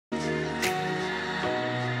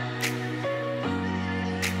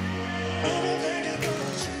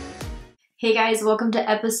Hey guys, welcome to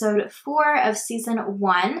episode 4 of season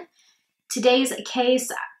 1. Today's case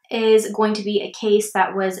is going to be a case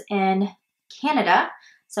that was in Canada.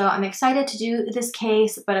 So I'm excited to do this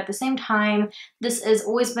case, but at the same time, this has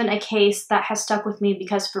always been a case that has stuck with me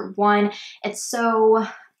because for one, it's so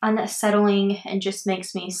unsettling and just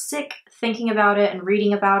makes me sick thinking about it and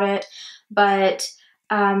reading about it. But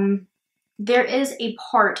there is a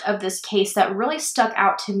part of this case that really stuck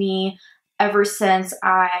out to me ever since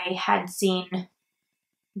I had seen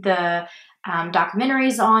the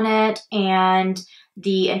documentaries on it and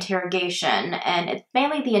the interrogation. And it's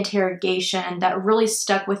mainly the interrogation that really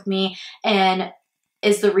stuck with me and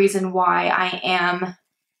is the reason why I am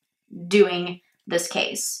doing this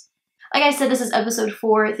case. Like I said, this is episode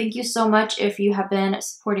 4. Thank you so much if you have been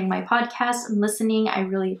supporting my podcast and listening. I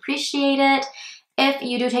really appreciate it. If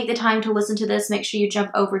you do take the time to listen to this, make sure you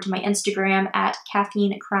jump over to my Instagram at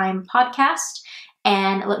Caffeine Crime Podcast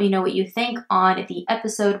and let me know what you think on the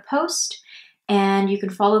episode post. And you can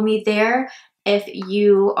follow me there. If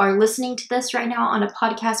you are listening to this right now on a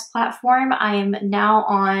podcast platform, I am now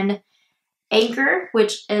on Anchor,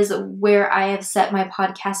 which is where I have set my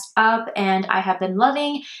podcast up and I have been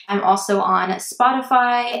loving. I'm also on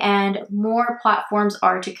Spotify and more platforms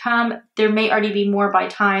are to come. There may already be more by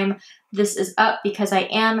time this is up because I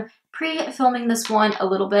am pre-filming this one a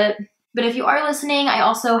little bit. But if you are listening, I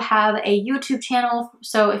also have a YouTube channel.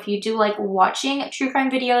 So if you do like watching true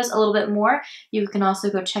crime videos a little bit more, you can also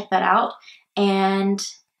go check that out. And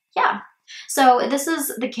yeah. So this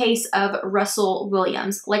is the case of Russell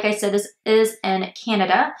Williams. Like I said, this is in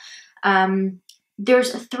Canada.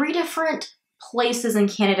 There's 3 different places in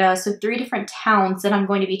Canada, so 3 different towns that I'm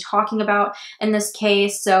going to be talking about in this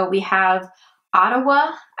case. So we have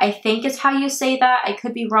Ottawa, I think is how you say that. I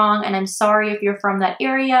could be wrong, and I'm sorry if you're from that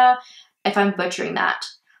area if I'm butchering that.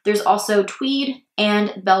 There's also Tweed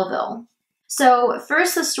and Belleville. So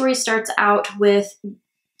first the story starts out with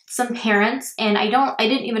some parents, and I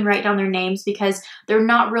didn't even write down their names because they're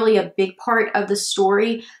not really a big part of the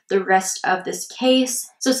story, the rest of this case.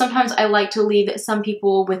 So sometimes I like to leave some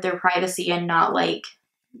people with their privacy and not like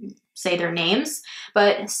say their names.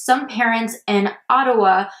 But some parents in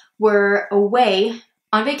Ottawa were away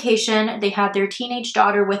on vacation. They had their teenage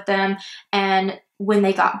daughter with them, and when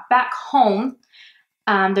they got back home,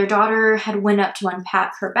 their daughter had went up to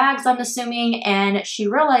unpack her bags, I'm assuming, and she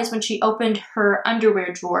realized when she opened her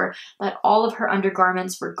underwear drawer that all of her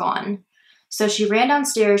undergarments were gone. So she ran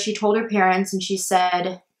downstairs, she told her parents, and she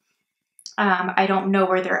said, I don't know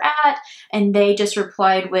where they're at. And they just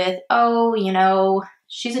replied with, oh, you know,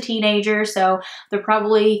 she's a teenager, so they're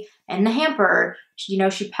probably in the hamper. You know,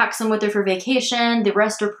 she packs them with her for vacation. The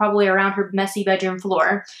rest are probably around her messy bedroom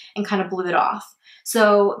floor, and kind of blew it off.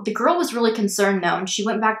 So the girl was really concerned though, and she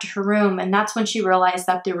went back to her room, and that's when she realized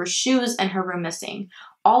that there were shoes in her room missing.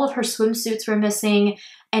 All of her swimsuits were missing,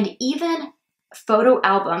 and even photo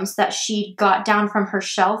albums that she got down from her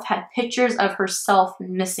shelf had pictures of herself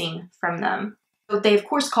missing from them. So they of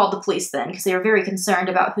course called the police then because they were very concerned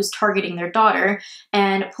about who's targeting their daughter,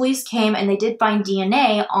 and police came and they did find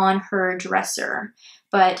DNA on her dresser,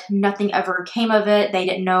 but nothing ever came of it. They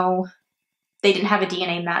didn't have a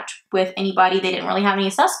DNA match with anybody. They didn't really have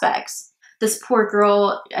any suspects. This poor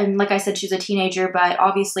girl, and like I said, she was a teenager, but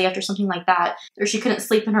obviously after something like that, or she couldn't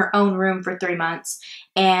sleep in her own room for 3 months,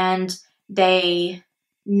 and they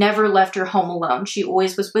never left her home alone. She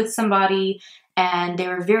always was with somebody, and they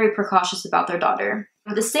were very precautious about their daughter.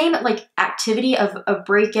 The same like activity of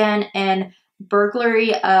break-in and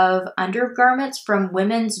burglary of undergarments from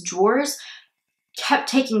women's drawers kept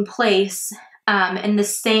taking place in the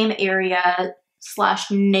same area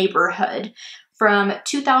 / neighborhood from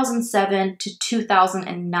 2007 to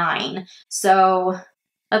 2009. So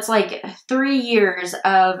that's like 3 years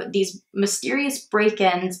of these mysterious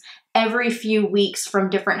break-ins every few weeks from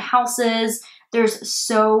different houses. There's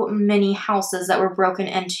so many houses that were broken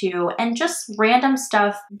into, and just random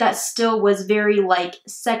stuff that still was very like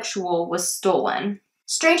sexual was stolen.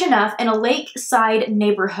 Strange enough, in a lakeside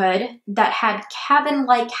neighborhood that had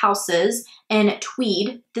cabin-like houses in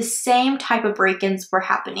Tweed, the same type of break-ins were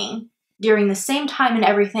happening during the same time and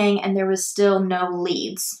everything, and there was still no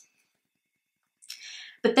leads.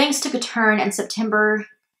 But things took a turn in September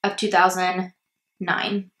of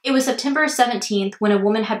 2009. It was September 17th when a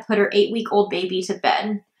woman had put her 8-week-old baby to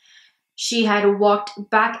bed. She had walked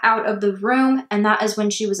back out of the room, and that is when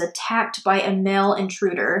she was attacked by a male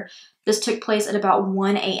intruder. This took place at about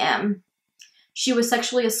 1 a.m. She was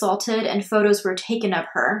sexually assaulted and photos were taken of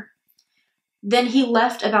her. Then he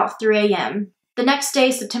left about 3 a.m. The next day,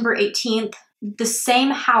 September 18th, the same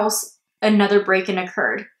house, another break-in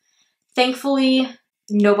occurred. Thankfully,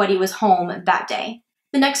 nobody was home that day.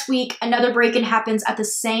 The next week, another break-in happens at the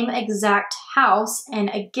same exact house, and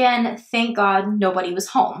again, thank God, nobody was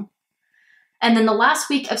home. And then the last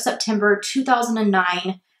week of September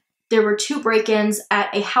 2009, there were 2 break-ins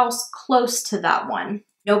at a house close to that one.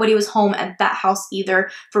 Nobody was home at that house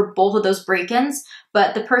either for both of those break-ins,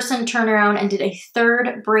 but the person turned around and did a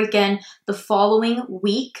 3rd break-in the following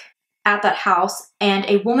week at that house, and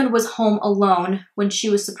a woman was home alone when she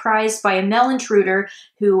was surprised by a male intruder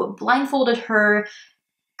who blindfolded her,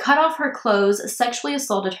 cut off her clothes, sexually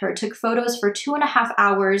assaulted her, took photos for 2.5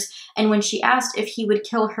 hours, and when she asked if he would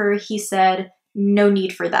kill her, he said, "No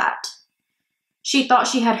need for that." She thought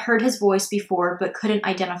she had heard his voice before, but couldn't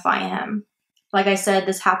identify him. Like I said,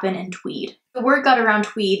 this happened in Tweed. The word got around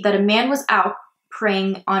Tweed that a man was out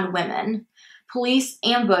preying on women. Police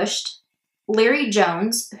ambushed Larry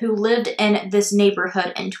Jones, who lived in this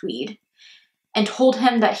neighborhood in Tweed, and told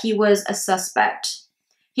him that he was a suspect.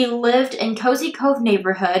 He lived in Cozy Cove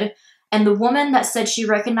neighborhood, and the woman that said she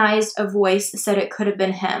recognized a voice said it could have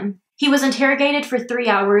been him. He was interrogated for 3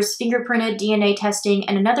 hours, fingerprinted, DNA testing,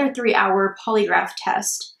 and another 3-hour polygraph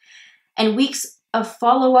test, and weeks of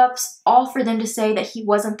follow-ups, all for them to say that he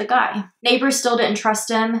wasn't the guy. Neighbors still didn't trust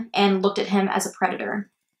him and looked at him as a predator.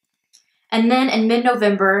 And then in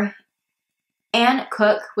mid-November, Ann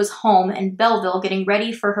Cook was home in Belleville getting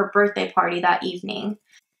ready for her birthday party that evening.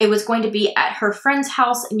 It was going to be at her friend's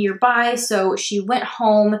house nearby, so she went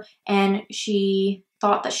home and she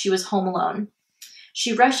thought that she was home alone.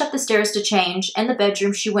 She rushed up the stairs to change. In the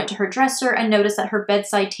bedroom, she went to her dresser and noticed that her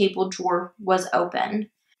bedside table drawer was open.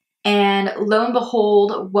 And lo and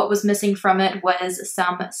behold, what was missing from it was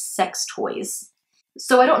some sex toys.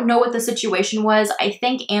 So I don't know what the situation was. I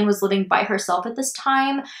think Anne was living by herself at this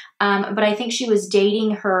time, but I think she was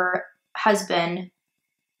dating her husband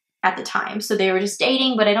at the time. So they were just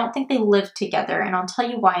dating, but I don't think they lived together, and I'll tell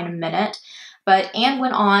you why in a minute. But Anne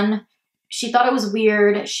went on. She thought it was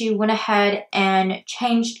weird. She went ahead and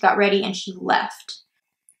changed, got ready, and she left.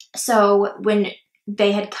 So when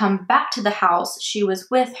they had come back to the house, she was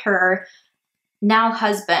with her now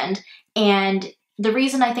husband, and the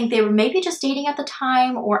reason I think they were maybe just dating at the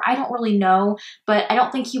time, or I don't really know, but I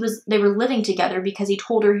don't think they were living together, because he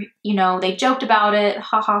told her, you know, they joked about it,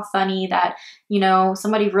 haha, funny, that, you know,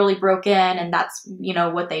 somebody really broke in and that's, you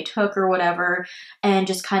know, what they took or whatever, and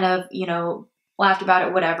just kind of, you know, laughed about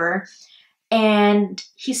it, whatever. And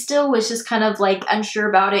he still was just kind of like unsure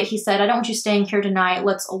about it. He said, "I don't want you staying here tonight.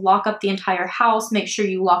 Let's lock up the entire house. Make sure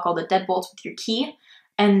you lock all the deadbolts with your key.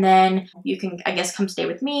 And then you can, I guess, come stay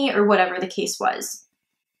with me," or whatever the case was.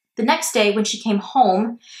 The next day, when she came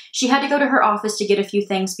home, she had to go to her office to get a few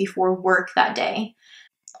things before work that day.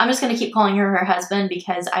 I'm just going to keep calling her husband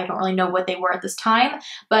because I don't really know what they were at this time,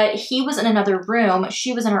 but he was in another room.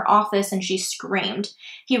 She was in her office and she screamed.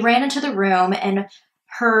 He ran into the room, and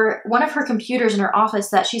one of her computers in her office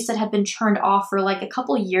that she said had been turned off for like a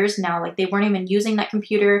couple years now, like they weren't even using that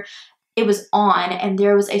computer, it was on, and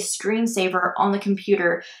there was a screensaver on the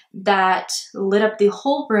computer that lit up the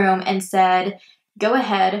whole room and said, "Go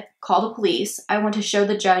ahead, call the police. I want to show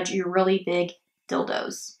the judge your really big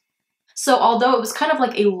dildos." So although it was kind of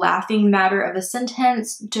like a laughing matter of a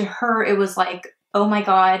sentence, to her it was like, oh my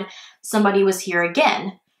God, somebody was here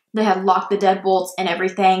again. They had locked the deadbolts and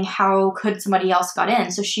everything. How could somebody else got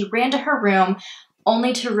in? So she ran to her room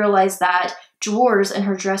only to realize that drawers in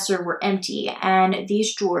her dresser were empty, and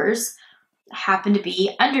these drawers happened to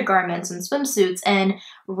be undergarments and swimsuits and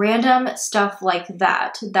random stuff like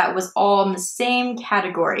that. That was all in the same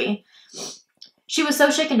category. She was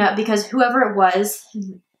so shaken up because whoever it was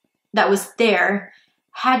that was there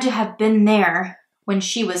had to have been there when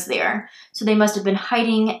she was there. So they must have been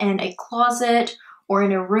hiding in a closet or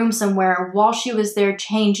in a room somewhere while she was there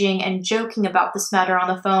changing and joking about this matter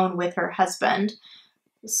on the phone with her husband.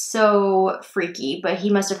 So freaky, but he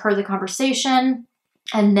must have heard the conversation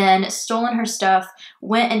and then stolen her stuff,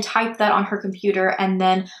 went and typed that on her computer, and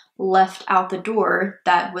then left out the door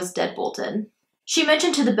that was deadbolted. She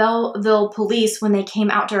mentioned to the Belleville police when they came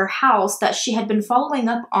out to her house that she had been following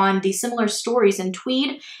up on the similar stories in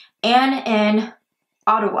Tweed and in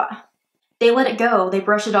Ottawa. They let it go. They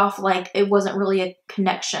brushed it off like it wasn't really a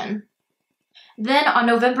connection. Then on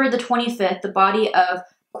November the 25th, the body of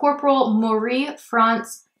Corporal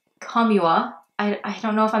Marie-France Comua, I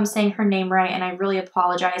don't know if I'm saying her name right, and I really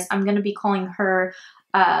apologize. I'm going to be calling her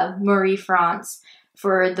Marie-France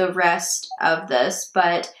for the rest of this,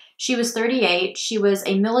 but she was 38. She was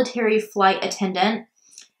a military flight attendant,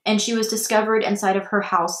 and she was discovered inside of her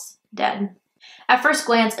house dead. At first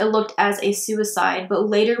glance, it looked as a suicide, but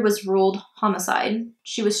later was ruled homicide.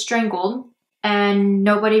 She was strangled, and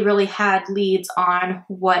nobody really had leads on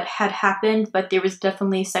what had happened, but there was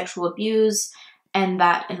definitely sexual abuse and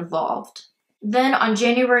that involved. Then on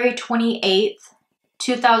January 28th,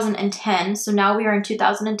 2010, so now we are in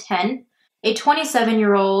 2010, a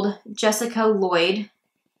 27-year-old Jessica Lloyd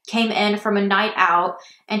came in from a night out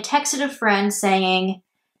and texted a friend saying,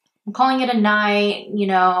 I'm calling it a night, you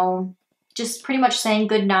know, just pretty much saying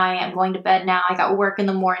good night, I'm going to bed now, I got work in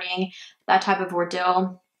the morning, that type of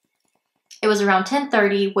ordeal. It was around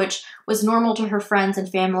 10:30, which was normal to her friends and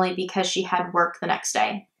family because she had work the next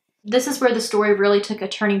day. This is where the story really took a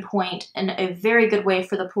turning point in a very good way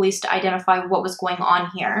for the police to identify what was going on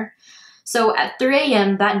here. So at 3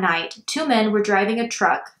 a.m. that night, two men were driving a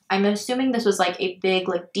truck. I'm assuming this was like a big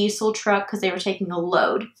diesel truck because they were taking a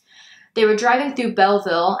load. They were driving through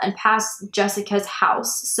Belleville and past Jessica's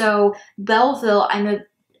house. So Belleville,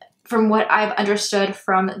 from what I've understood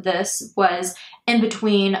from this, was in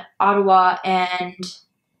between Ottawa and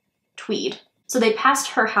Tweed. So they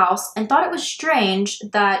passed her house and thought it was strange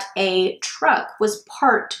that a truck was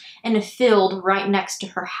parked in a field right next to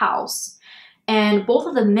her house. And both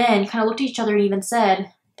of the men kind of looked at each other and even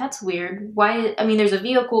said, that's weird. Why? I mean, there's a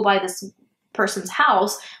vehicle by this person's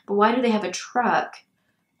house, but why do they have a truck?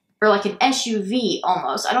 Or like an SUV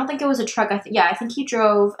almost. I don't think it was a truck. I think he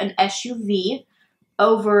drove an SUV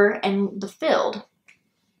over in the field.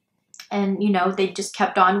 And, you know, they just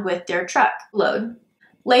kept on with their truck load.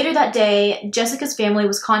 Later that day, Jessica's family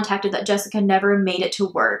was contacted that Jessica never made it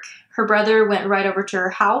to work. Her brother went right over to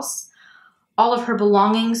her house. All of her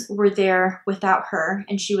belongings were there without her,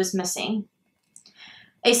 and she was missing.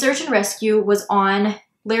 A search and rescue was on.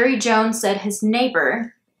 Larry Jones said his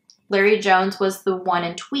neighbor, Larry Jones was the one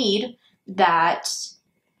in Tweed that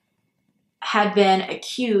had been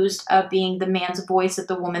accused of being the man's voice that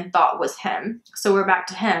the woman thought was him. So we're back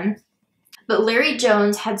to him. But Larry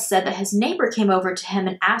Jones had said that his neighbor came over to him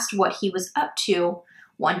and asked what he was up to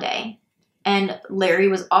one day. And Larry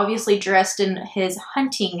was obviously dressed in his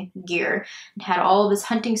hunting gear and had all of his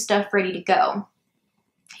hunting stuff ready to go.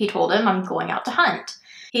 He told him, I'm going out to hunt.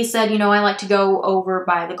 He said, you know, I like to go over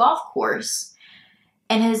by the golf course.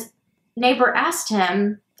 And his neighbor asked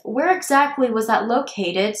him, where exactly was that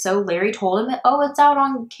located? So Larry told him, oh, it's out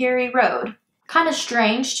on Cary Road. Kind of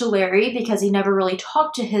strange to Larry because he never really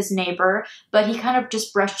talked to his neighbor, but he kind of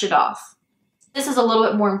just brushed it off. This is a little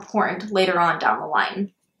bit more important later on down the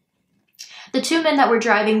line. The two men that were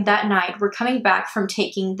driving that night were coming back from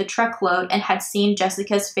taking the truckload and had seen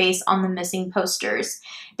Jessica's face on the missing posters.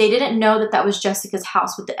 They didn't know that that was Jessica's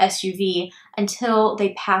house with the SUV until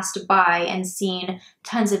they passed by and seen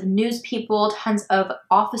tons of news people, tons of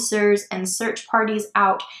officers and search parties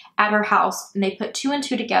out at her house, and they put two and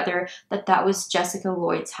two together that that was Jessica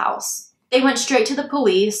Lloyd's house. They went straight to the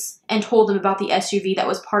police and told them about the SUV that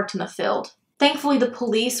was parked in the field. Thankfully, the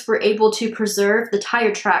police were able to preserve the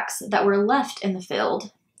tire tracks that were left in the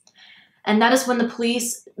field. And that is when the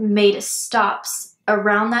police made stops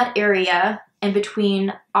around that area and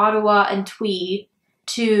between Ottawa and Tweed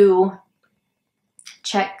to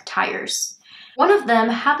check tires. One of them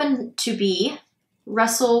happened to be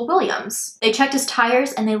Russell Williams. They checked his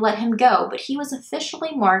tires and they let him go, but he was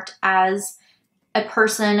officially marked as a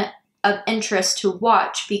person of interest to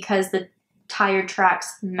watch because the tire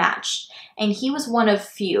tracks matched, and he was one of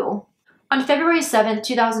few. On February 7th,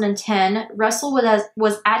 2010, Russell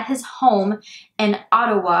was at his home in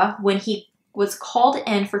Ottawa when he was called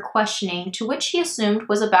in for questioning, to which he assumed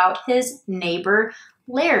was about his neighbor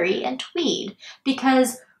Larry in Tweed,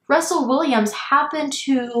 because Russell Williams happened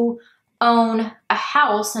to own a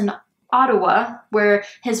house in Ottawa where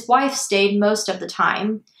his wife stayed most of the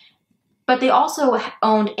time, but they also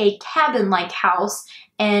owned a cabin-like house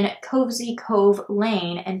in Cozy Cove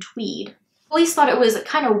Lane in Tweed. Police thought it was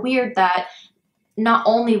kind of weird that not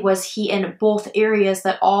only was he in both areas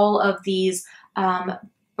that all of these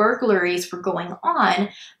burglaries were going on,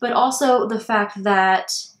 but also the fact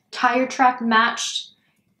that tire track matched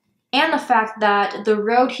and the fact that the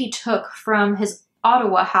road he took from his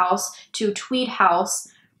Ottawa house to Tweed house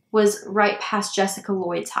was right past Jessica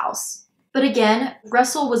Lloyd's house. But again,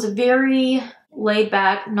 Russell was very laid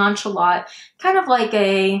back, nonchalant, kind of like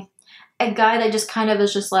a guy that just kind of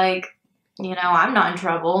is just like, you know, I'm not in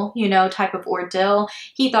trouble, you know, type of ordeal.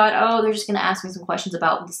 He thought, oh, they're just going to ask me some questions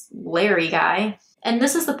about this Larry guy. And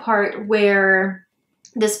this is the part where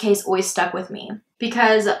this case always stuck with me,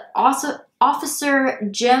 because also Officer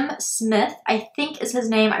Jim Smith, I think is his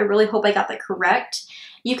name. I really hope I got that correct.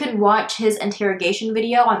 You can watch his interrogation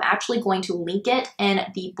video. I'm actually going to link it in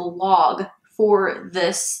the blog for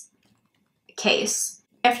this case.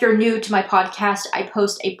 If you're new to my podcast, I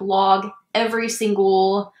post a blog every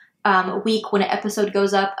single week when an episode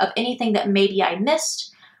goes up of anything that maybe I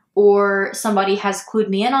missed or somebody has clued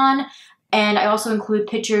me in on. And I also include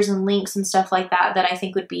pictures and links and stuff like that that I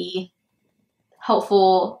think would be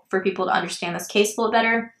helpful for people to understand this case a little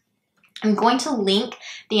better. I'm going to link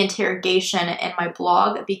the interrogation in my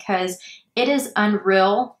blog because it is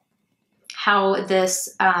unreal how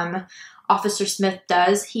this Officer Smith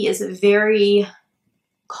does. He is very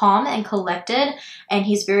calm and collected, and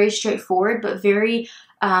he's very straightforward, but very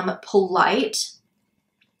polite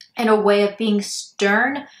in a way of being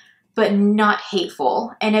stern, but not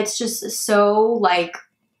hateful. And it's just so like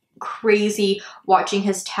crazy watching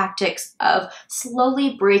his tactics of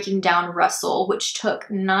slowly breaking down Russell, which took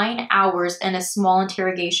 9 hours in a small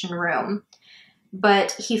interrogation room.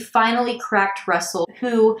 But he finally cracked Russell,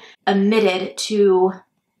 who admitted to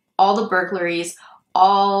all the burglaries,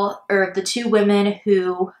 the 2 women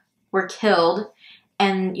who were killed,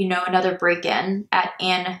 and, you know, another break-in at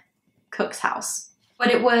Ann Cook's house. But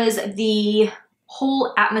it was the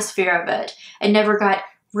whole atmosphere of it. It never got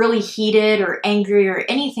really heated or angry or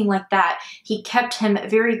anything like that. He kept him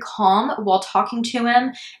very calm while talking to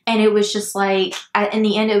him, and it was just like, in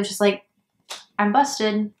the end, it was just like, I'm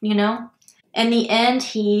busted, you know? In the end,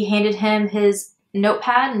 he handed him his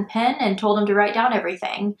notepad and pen and told him to write down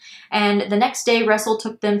everything. And the next day, Russell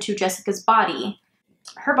took them to Jessica's body.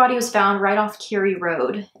 Her body was found right off Cary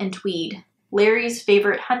Road in Tweed, Larry's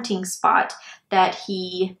favorite hunting spot that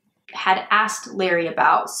he had asked Larry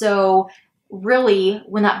about. So really,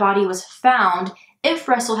 when that body was found, if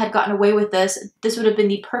Russell had gotten away with this, this would have been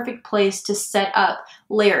the perfect place to set up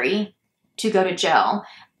Larry to go to jail.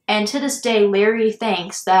 And to this day, Larry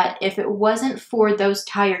thinks that if it wasn't for those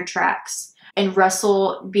tire tracks and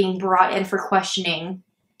Russell being brought in for questioning,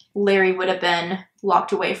 Larry would have been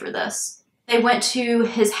locked away for this. They went to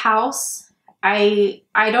his house. I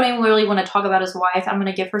don't even really want to talk about his wife. I'm going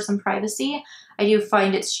to give her some privacy. I do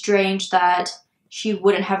find it strange that she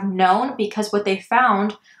wouldn't have known, because what they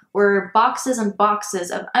found were boxes and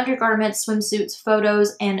boxes of undergarments, swimsuits,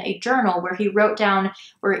 photos, and a journal where he wrote down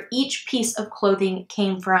where each piece of clothing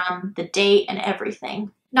came from, the date, and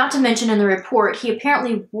everything. Not to mention in the report, he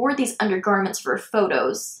apparently wore these undergarments for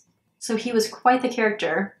photos, so he was quite the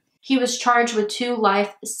character. He was charged with 2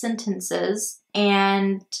 life sentences,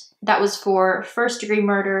 and that was for first-degree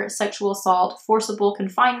murder, sexual assault, forcible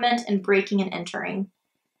confinement, and breaking and entering.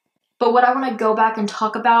 But what I want to go back and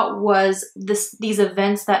talk about was these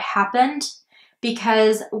events that happened,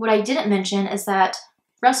 because what I didn't mention is that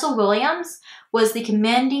Russell Williams was the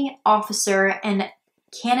commanding officer in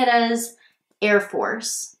Canada's Air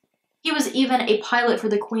Force. He was even a pilot for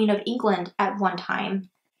the Queen of England at one time.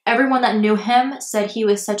 Everyone that knew him said he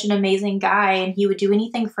was such an amazing guy and he would do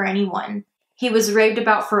anything for anyone. He was raved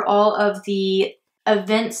about for all of the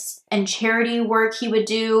events and charity work he would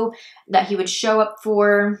do, that he would show up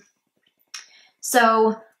for.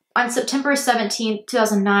 So on September 17,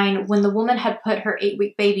 2009, when the woman had put her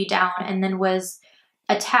 8-week baby down and then was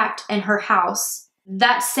attacked in her house,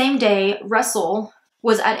 that same day, Russell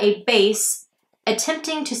was at a base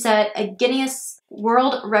attempting to set a Guinness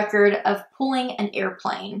World Record of pulling an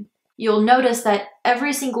airplane. You'll notice that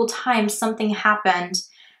every single time something happened,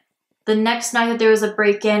 the next night that there was a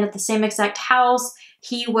break-in at the same exact house,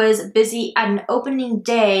 he was busy at an opening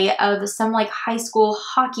day of some like high school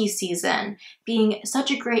hockey season, being such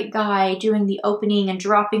a great guy, doing the opening and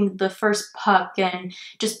dropping the first puck and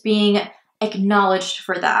just being acknowledged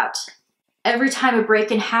for that. Every time a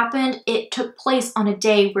break-in happened, it took place on a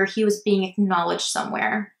day where he was being acknowledged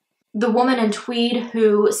somewhere. The woman in Tweed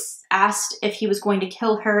who asked if he was going to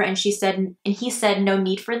kill her, and he said no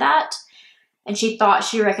need for that, and she thought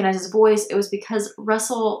she recognized his voice, it was because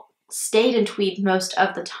Russell stayed in Tweed most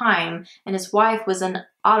of the time, and his wife was in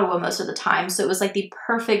Ottawa most of the time, so it was like the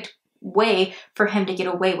perfect way for him to get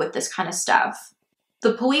away with this kind of stuff.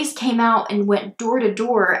 The police came out and went door to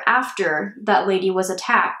door after that lady was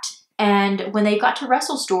attacked, and when they got to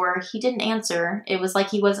Russell's door, he didn't answer. It was like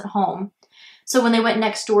he wasn't home. So when they went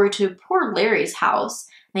next door to poor Larry's house,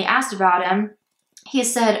 and they asked about him, he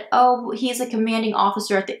said, oh, he's a commanding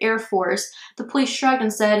officer at the Air Force. The police shrugged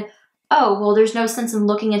and said, oh, well, there's no sense in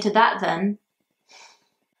looking into that then.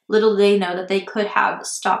 Little did they know that they could have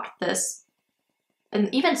stopped this,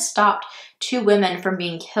 and even stopped 2 women from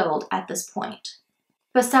being killed at this point.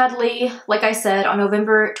 But sadly, like I said, on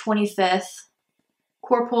November 25th,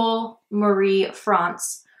 Corporal Marie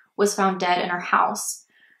France was found dead in her house.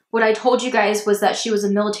 What I told you guys was that she was a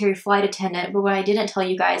military flight attendant, but what I didn't tell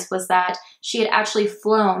you guys was that she had actually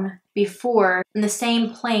flown before in the same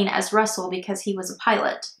plane as Russell because he was a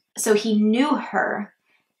pilot. So he knew her,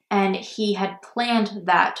 and he had planned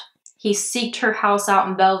that. He seeked her house out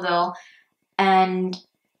in Belleville and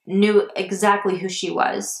knew exactly who she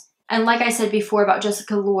was. And like I said before about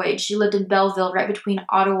Jessica Lloyd, she lived in Belleville right between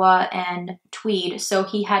Ottawa and Tweed, so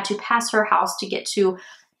he had to pass her house to get to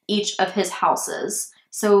each of his houses.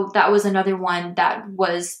 So that was another one that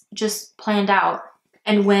was just planned out.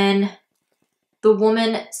 And when the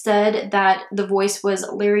woman said that the voice was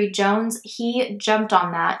Larry Jones, he jumped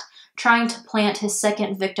on that, trying to plant his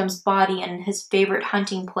second victim's body in his favorite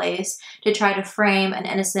hunting place to try to frame an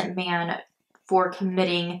innocent man for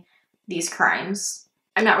committing these crimes.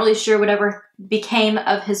 I'm not really sure whatever became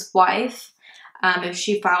of his wife. If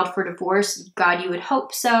she filed for divorce, God, you would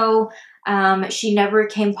hope so. She never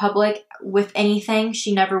came public with anything.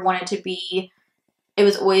 She never wanted to be, it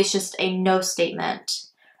was always just a no statement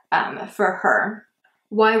for her.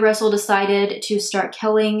 Why Russell decided to start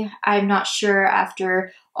killing, I'm not sure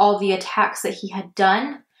after all the attacks that he had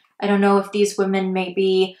done. I don't know if these women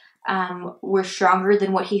maybe were stronger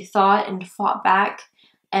than what he thought and fought back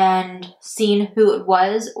and seen who it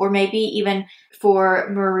was, or maybe even for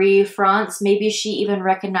Marie France, maybe she even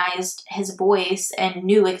recognized his voice and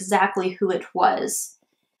knew exactly who it was.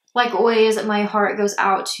 Like always, my heart goes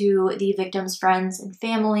out to the victims' friends and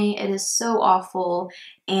family. It is so awful,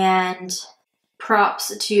 and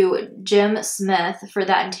props to Jim Smith for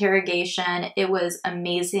that interrogation. It was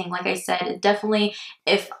amazing. Like I said, definitely,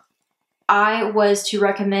 if I was to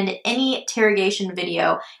recommend any interrogation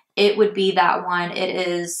video, it would be that one. It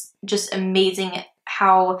is just amazing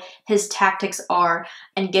how his tactics are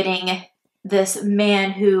and getting this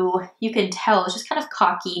man who you can tell is just kind of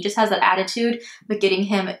cocky, just has that attitude, but getting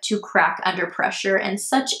him to crack under pressure in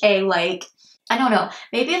such a, like, I don't know,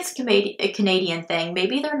 maybe it's a Canadian thing.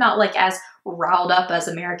 Maybe they're not like as riled up as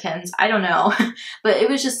Americans. I don't know. But it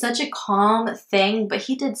was just such a calm thing, but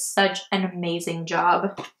he did such an amazing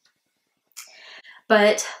job.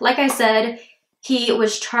 But like I said, he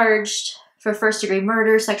was charged for first-degree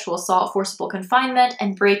murder, sexual assault, forcible confinement,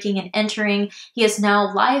 and breaking and entering. He is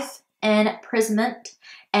now life imprisonment.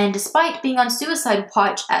 And despite being on suicide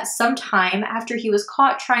watch at some time after he was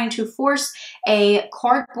caught trying to force a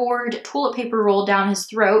cardboard toilet paper roll down his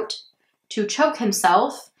throat to choke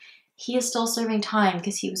himself, he is still serving time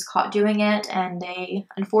because he was caught doing it, and they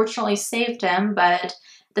unfortunately saved him. But at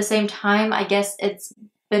the same time, I guess it's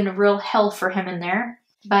been real hell for him in there.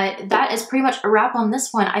 But that is pretty much a wrap on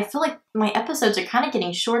this one. I feel like my episodes are kind of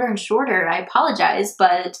getting shorter and shorter. I apologize,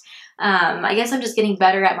 but I guess I'm just getting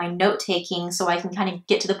better at my note-taking so I can kind of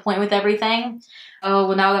get to the point with everything. Oh,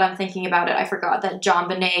 well, now that I'm thinking about it, I forgot that John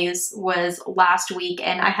Bonet's was last week,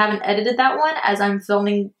 and I haven't edited that one as I'm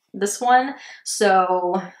filming this one,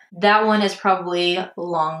 so that one is probably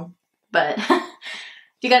long, but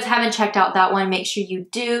if you guys haven't checked out that one, make sure you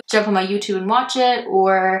do. Jump on my YouTube and watch it,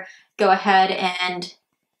 or go ahead and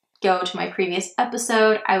go to my previous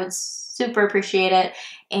episode. I would super appreciate it.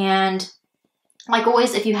 And like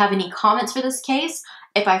always, if you have any comments for this case,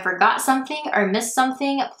 if I forgot something or missed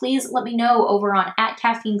something, please let me know over on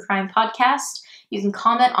 @Caffeine Crime Podcast. You can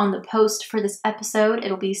comment on the post for this episode.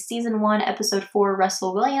 It'll be Season 1, Episode 4,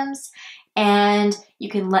 Russell Williams. And you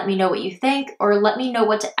can let me know what you think, or let me know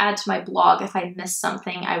what to add to my blog if I missed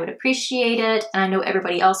something. I would appreciate it, and I know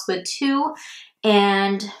everybody else would too.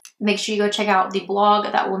 And make sure you go check out the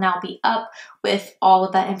blog that will now be up with all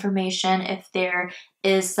of that information if there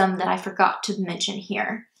is some that I forgot to mention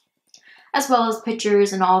here, as well as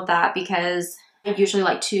pictures and all of that, because I usually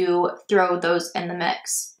like to throw those in the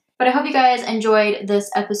mix. But I hope you guys enjoyed this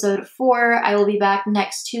episode 4. I will be back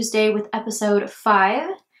next Tuesday with episode 5.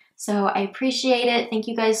 So I appreciate it. Thank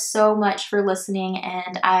you guys so much for listening,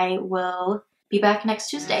 and I will be back next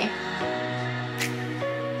Tuesday.